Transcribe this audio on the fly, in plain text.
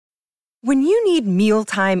When you need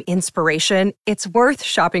mealtime inspiration, it's worth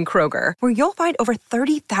shopping Kroger, where you'll find over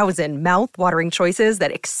 30,000 mouth-watering choices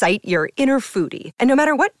that excite your inner foodie. And no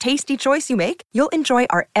matter what tasty choice you make, you'll enjoy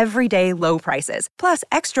our everyday low prices, plus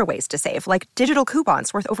extra ways to save, like digital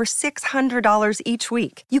coupons worth over $600 each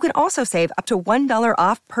week. You can also save up to $1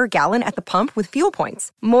 off per gallon at the pump with fuel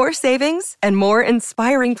points. More savings and more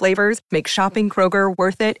inspiring flavors make shopping Kroger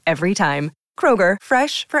worth it every time. Kroger,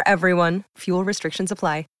 fresh for everyone. Fuel restrictions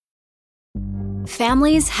apply.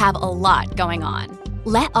 Families have a lot going on.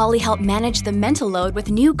 Let Ollie help manage the mental load with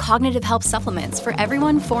new cognitive help supplements for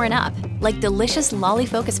everyone 4 and up, like delicious Lolly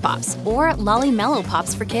Focus Pops or Lolly Mellow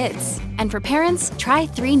Pops for kids. And for parents, try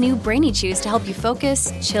 3 new Brainy Chews to help you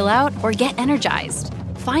focus, chill out, or get energized.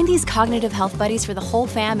 Find these cognitive health buddies for the whole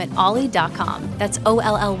fam at ollie.com. That's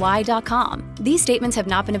OLLY.com. These statements have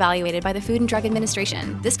not been evaluated by the Food and Drug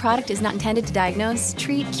Administration. This product is not intended to diagnose,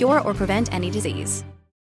 treat, cure, or prevent any disease.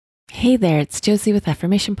 Hey there, it's Josie with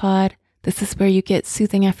Affirmation Pod. This is where you get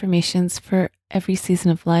soothing affirmations for every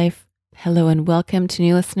season of life. Hello and welcome to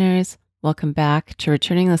new listeners. Welcome back to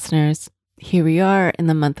returning listeners. Here we are in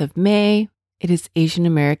the month of May. It is Asian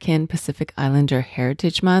American Pacific Islander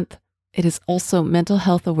Heritage Month. It is also Mental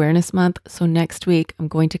Health Awareness Month. So next week I'm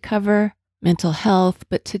going to cover mental health,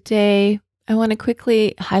 but today I want to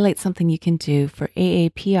quickly highlight something you can do for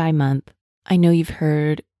AAPI month. I know you've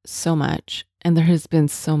heard so much, and there has been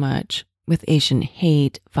so much with Asian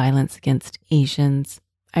hate, violence against Asians.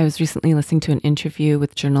 I was recently listening to an interview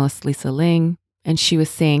with journalist Lisa Ling, and she was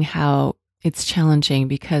saying how it's challenging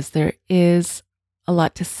because there is a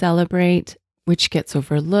lot to celebrate, which gets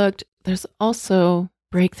overlooked. There's also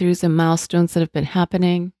breakthroughs and milestones that have been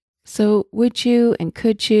happening. So would you and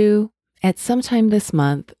could you, at some time this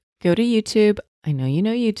month, go to YouTube, I know you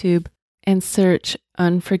know YouTube, and search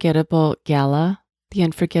Unforgettable Gala. The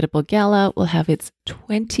Unforgettable Gala will have its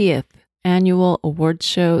 20th annual awards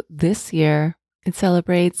show this year. It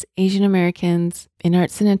celebrates Asian Americans in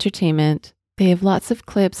arts and entertainment. They have lots of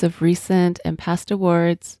clips of recent and past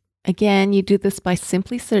awards. Again, you do this by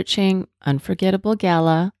simply searching Unforgettable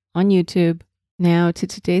Gala on YouTube. Now to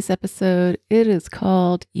today's episode, it is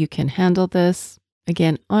called You Can Handle This.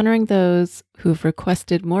 Again, honoring those who have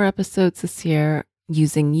requested more episodes this year,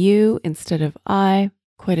 using you instead of I.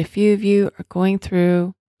 Quite a few of you are going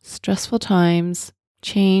through stressful times,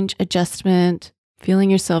 change, adjustment,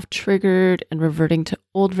 feeling yourself triggered and reverting to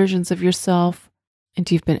old versions of yourself.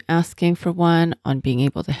 And you've been asking for one on being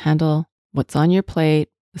able to handle what's on your plate,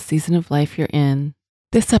 the season of life you're in.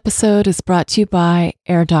 This episode is brought to you by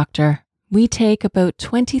Air Doctor. We take about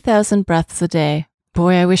 20,000 breaths a day.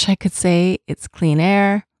 Boy, I wish I could say it's clean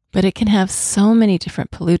air, but it can have so many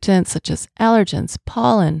different pollutants such as allergens,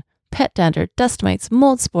 pollen, pet dander, dust mites,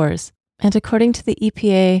 mold spores. And according to the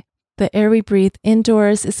EPA, the air we breathe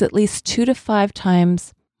indoors is at least 2 to 5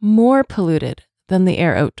 times more polluted than the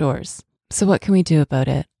air outdoors. So what can we do about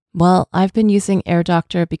it? Well, I've been using Air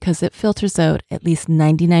Doctor because it filters out at least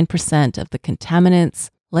 99% of the contaminants,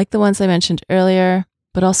 like the ones I mentioned earlier,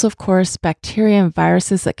 but also, of course, bacteria and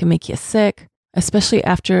viruses that can make you sick, especially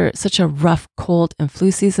after such a rough cold and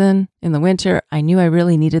flu season in the winter. I knew I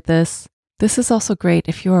really needed this. This is also great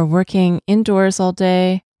if you are working indoors all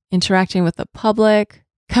day, interacting with the public.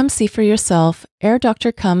 Come see for yourself. Air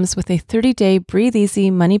Doctor comes with a 30-day breathe easy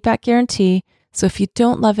money back guarantee. So if you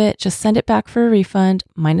don't love it, just send it back for a refund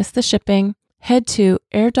minus the shipping. Head to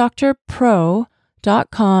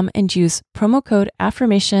airdoctorpro.com and use promo code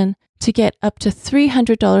AFFIRMATION to get up to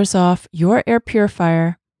 $300 off your air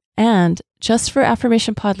purifier. And just for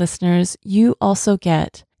Affirmation Pod listeners, you also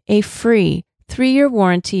get a free 3-year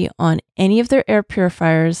warranty on any of their air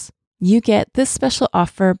purifiers. You get this special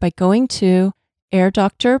offer by going to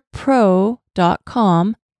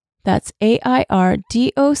airdoctorpro.com. That's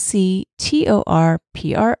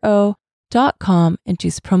airdoctorpro.com and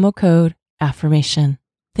use promo code AFFIRMATION.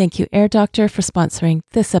 Thank you, Air Doctor, for sponsoring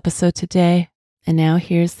this episode today. And now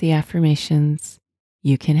here's the affirmations.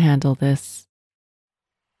 You can handle this.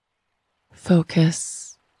 Focus.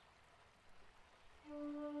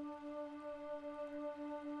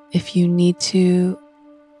 If you need to,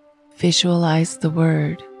 visualize the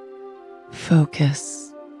word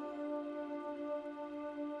focus.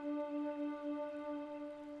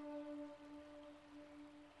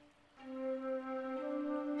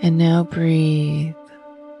 And now breathe.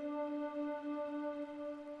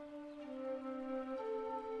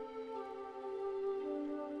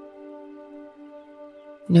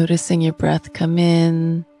 Noticing your breath come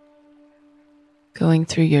in, going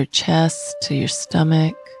through your chest to your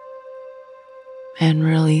stomach, and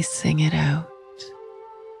releasing it out.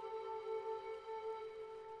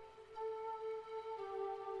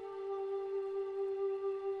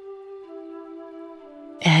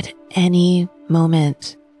 any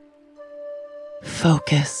moment,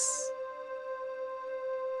 focus.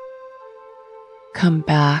 Come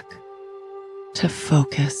back to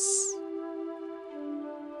focus.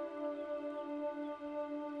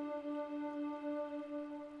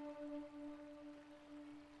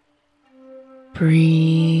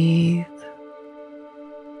 Breathe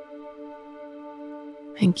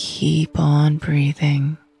and keep on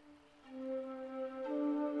breathing.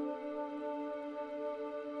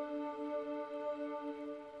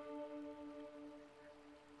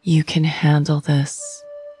 You can handle this.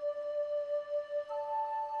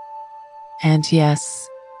 And yes,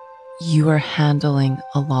 you are handling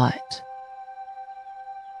a lot.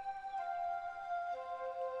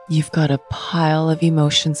 You've got a pile of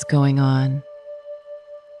emotions going on.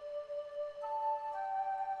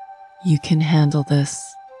 You can handle this.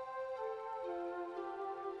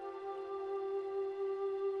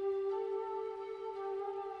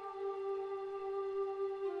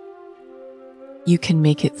 You can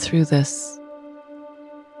make it through this.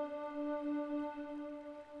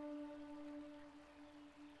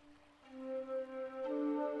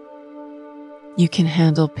 You can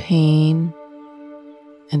handle pain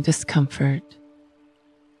and discomfort.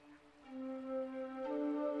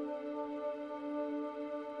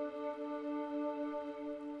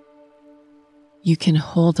 You can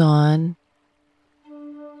hold on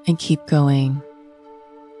and keep going.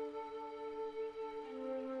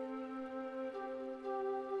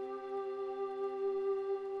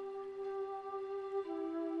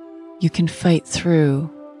 You can fight through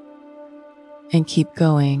and keep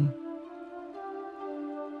going.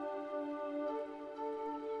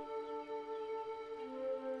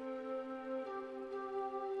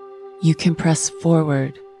 You can press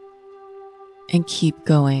forward and keep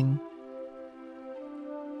going.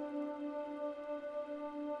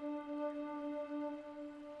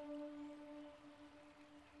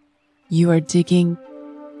 You are digging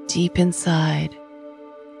deep inside.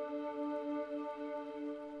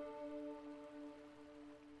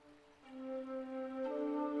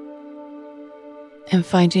 And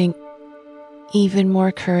finding even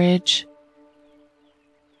more courage.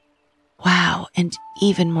 Wow, and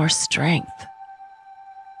even more strength.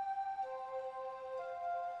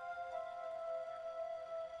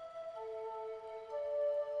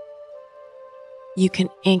 You can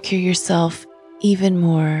anchor yourself even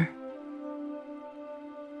more.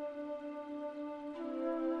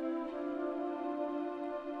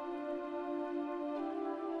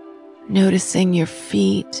 Noticing your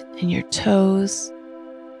feet and your toes.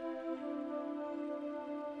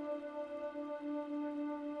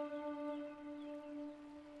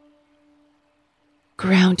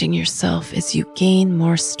 Grounding yourself as you gain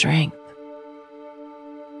more strength.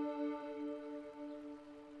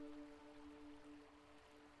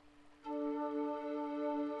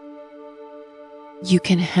 You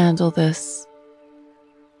can handle this.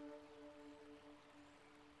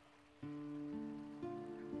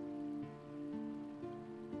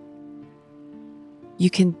 You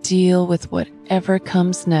can deal with whatever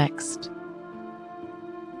comes next.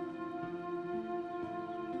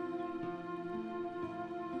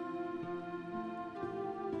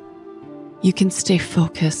 You can stay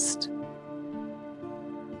focused.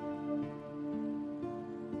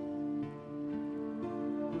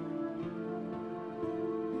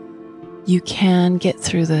 You can get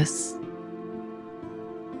through this.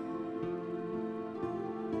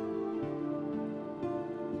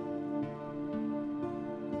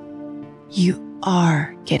 You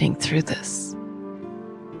are getting through this.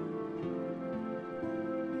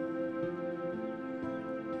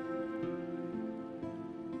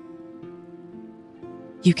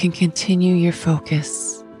 You can continue your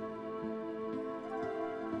focus.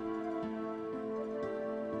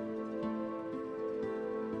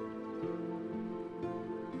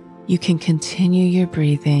 You can continue your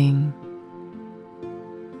breathing.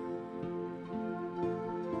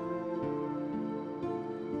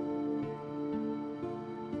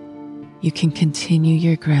 You can continue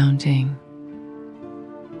your grounding.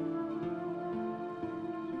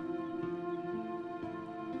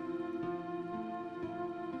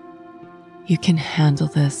 You can handle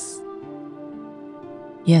this.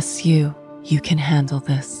 Yes, you can handle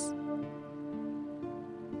this.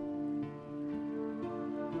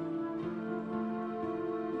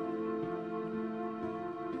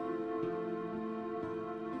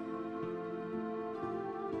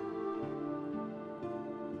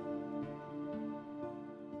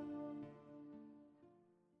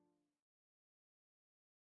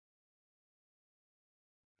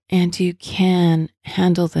 And you can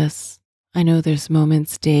handle this I know there's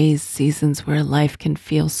moments, days, seasons where life can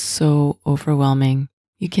feel so overwhelming.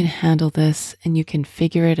 You can handle this and you can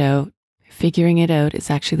figure it out. Figuring It Out is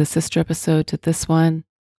actually the sister episode to this one.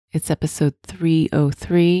 It's episode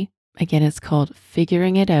 303. Again, it's called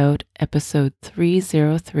Figuring It Out, episode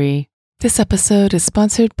 303. This episode is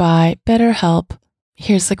sponsored by BetterHelp.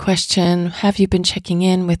 Here's the question. Have you been checking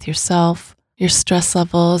in with yourself, your stress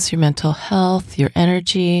levels, your mental health, your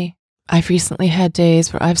energy? I've recently had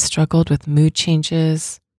days where I've struggled with mood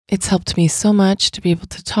changes. It's helped me so much to be able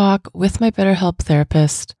to talk with my BetterHelp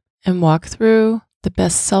therapist and walk through the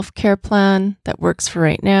best self-care plan that works for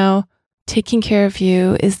right now. Taking care of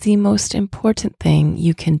you is the most important thing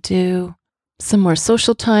you can do. Some more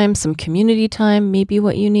social time, some community time, maybe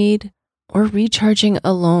what you need, or recharging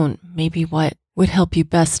alone, maybe what would help you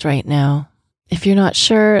best right now. If you're not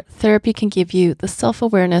sure, therapy can give you the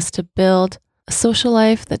self-awareness to build a social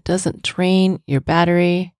life that doesn't drain your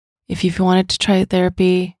battery. If you've wanted to try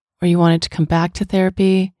therapy or you wanted to come back to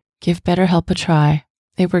therapy, give BetterHelp a try.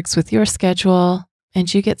 It works with your schedule,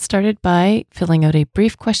 and you get started by filling out a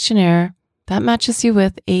brief questionnaire that matches you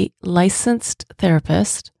with a licensed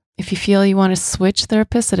therapist. If you feel you want to switch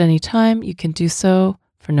therapists at any time, you can do so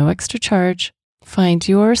for no extra charge. Find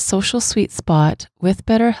your social sweet spot with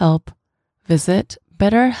BetterHelp. Visit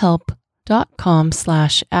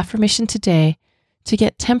betterhelp.com/affirmation today to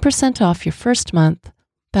get 10% off your first month.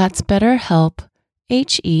 That's BetterHelp,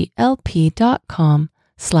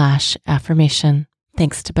 HELP.com/affirmation.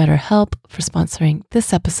 Thanks to BetterHelp for sponsoring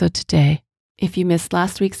this episode today. If you missed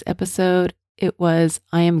last week's episode, it was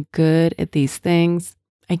I am good at these things.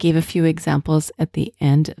 I gave a few examples at the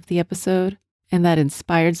end of the episode, and that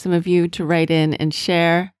inspired some of you to write in and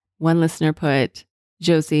share. One listener put,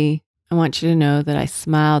 Josie, I want you to know that I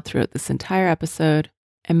smiled throughout this entire episode,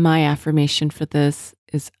 and my affirmation for this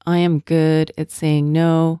is I am good at saying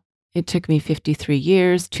no. It took me 53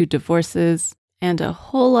 years, 2 divorces, and a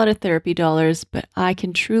whole lot of therapy dollars, but I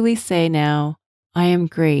can truly say now, I am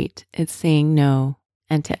great at saying no.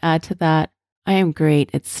 And to add to that, I am great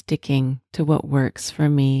at sticking to what works for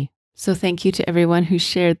me. So thank you to everyone who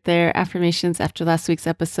shared their affirmations after last week's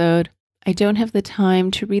episode. I don't have the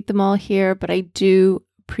time to read them all here, but I do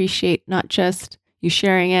appreciate not just you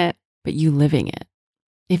sharing it, but you living it.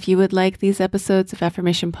 If you would like these episodes of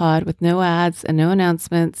Affirmation Pod with no ads and no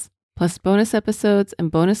announcements, plus bonus episodes and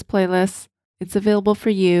bonus playlists, it's available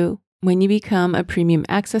for you when you become a premium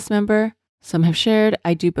access member. Some have shared,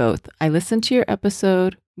 I do both. I listen to your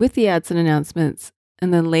episode with the ads and announcements,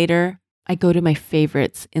 and then later I go to my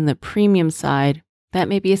favorites in the premium side. That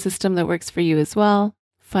may be a system that works for you as well.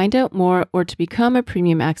 Find out more or to become a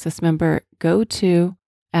premium access member, go to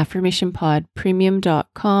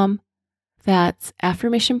affirmationpodpremium.com. That's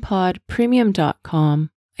affirmationpodpremium.com.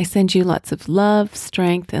 I send you lots of love,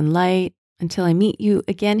 strength, and light until I meet you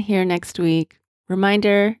again here next week.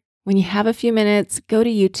 Reminder, when you have a few minutes, go to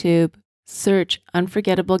YouTube, search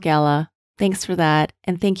Unforgettable Gala. Thanks for that,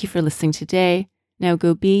 and thank you for listening today. Now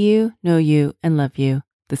go be you, know you, and love you.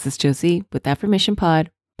 This is Josie with Affirmation Pod.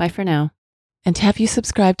 Bye for now. And have you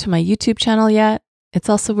subscribed to my YouTube channel yet? It's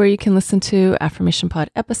also where you can listen to Affirmation Pod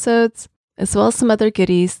episodes, as well as some other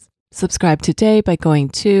goodies. Subscribe today by going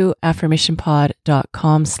to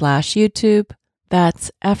affirmationpod.com/YouTube.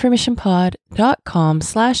 That's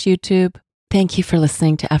affirmationpod.com/YouTube. Thank you for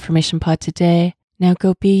listening to Affirmation Pod today. Now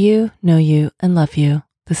go be you, know you, and love you.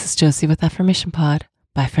 This is Josie with Affirmation Pod.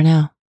 Bye for now.